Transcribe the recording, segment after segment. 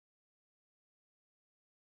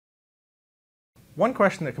One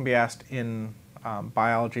question that can be asked in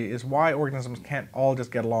biology is why organisms can't all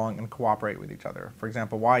just get along and cooperate with each other. For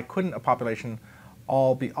example, why couldn't a population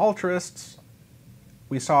all be altruists?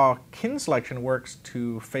 We saw kin selection works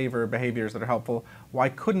to favor behaviors that are helpful. Why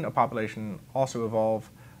couldn't a population also evolve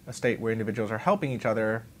a state where individuals are helping each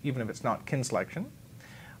other, even if it's not kin selection?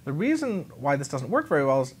 The reason why this doesn't work very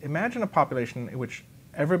well is imagine a population in which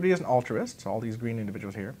everybody is an altruist, so all these green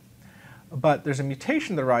individuals here, but there's a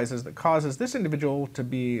mutation that arises that causes this individual to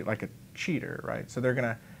be like a cheater, right? So they're going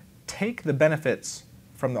to take the benefits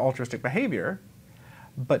from the altruistic behavior,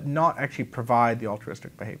 but not actually provide the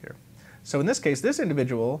altruistic behavior. So in this case, this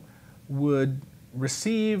individual would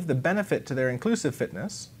receive the benefit to their inclusive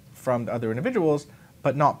fitness from the other individuals,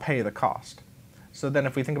 but not pay the cost. So then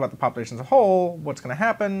if we think about the population as a whole, what's going to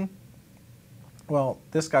happen? Well,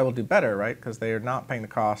 this guy will do better, right? Because they are not paying the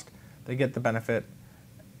cost, they get the benefit,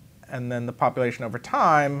 and then the population over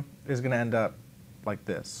time is going to end up like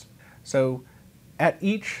this. So at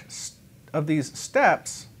each of these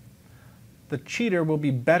steps, the cheater will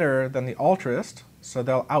be better than the altruist, so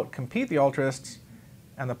they'll outcompete the altruists,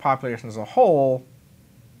 and the population as a whole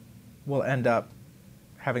will end up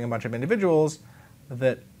having a bunch of individuals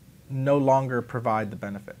that no longer provide the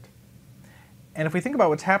benefit. And if we think about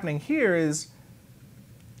what's happening here is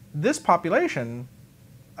this population,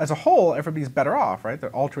 as a whole, everybody's better off, right? The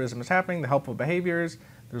altruism is happening, the helpful behaviors,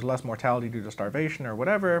 there's less mortality due to starvation or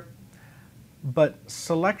whatever, but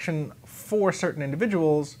selection for certain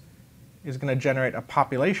individuals is going to generate a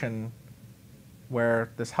population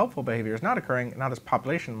where this helpful behavior is not occurring. Now this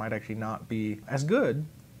population might actually not be as good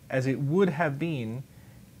as it would have been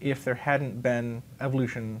if there hadn't been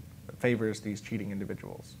evolution that favors these cheating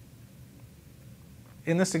individuals.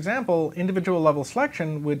 In this example, individual level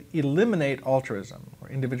selection would eliminate altruism, or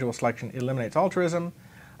individual selection eliminates altruism,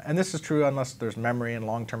 and this is true unless there's memory and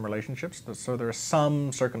long-term relationships. So there are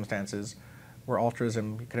some circumstances where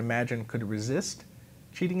altruism, you could imagine, could resist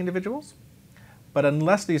cheating individuals. But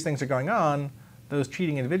unless these things are going on, those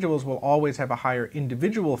cheating individuals will always have a higher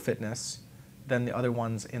individual fitness than the other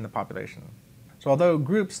ones in the population. So although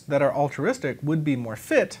groups that are altruistic would be more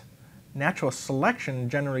fit, natural selection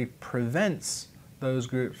generally prevents those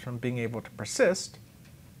groups from being able to persist.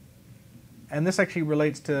 And this actually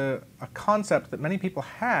relates to a concept that many people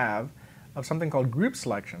have of something called group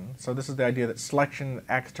selection. So this is the idea that selection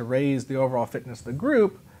acts to raise the overall fitness of the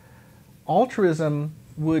group. Altruism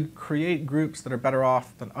would create groups that are better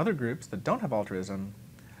off than other groups that don't have altruism.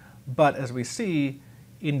 But as we see,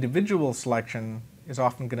 individual selection is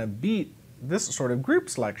often going to beat this sort of group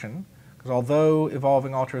selection, because although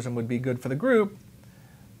evolving altruism would be good for the group,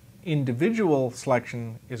 individual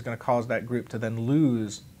selection is going to cause that group to then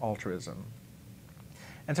lose altruism.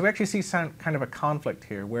 And so we actually see kind of a conflict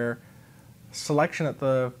here where selection at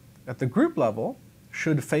the group level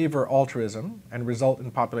should favor altruism and result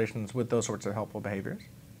in populations with those sorts of helpful behaviors.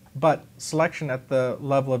 But selection at the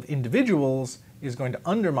level of individuals is going to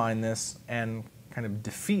undermine this and kind of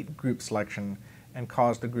defeat group selection and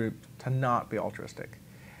cause the group to not be altruistic.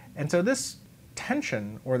 And so this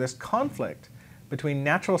tension or this conflict between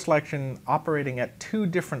natural selection operating at two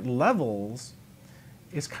different levels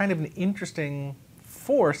is kind of an interesting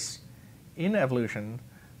force in evolution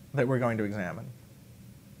that we're going to examine.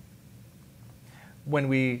 When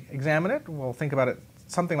we examine it, we'll think about it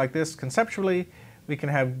something like this conceptually. We can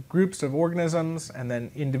have groups of organisms and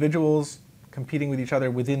then individuals competing with each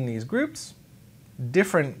other within these groups.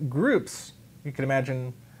 Different groups, you can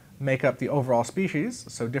imagine, make up the overall species,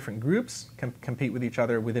 so different groups can compete with each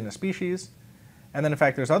other within a species. And then in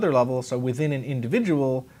fact there's other levels, so within an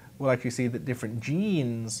individual we'll actually see that different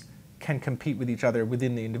genes can compete with each other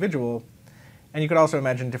within the individual. And you could also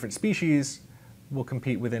imagine different species will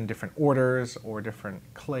compete within different orders or different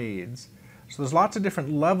clades. So there's lots of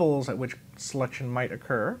different levels at which selection might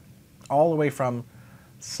occur, all the way from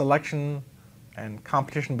selection and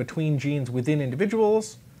competition between genes within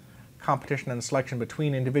individuals, competition and selection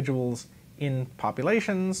between individuals in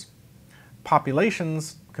populations,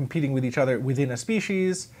 populations competing with each other within a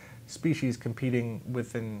species, species competing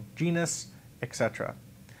within genus, etc.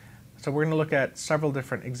 So we're going to look at several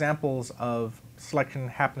different examples of selection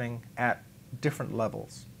happening at different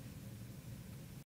levels.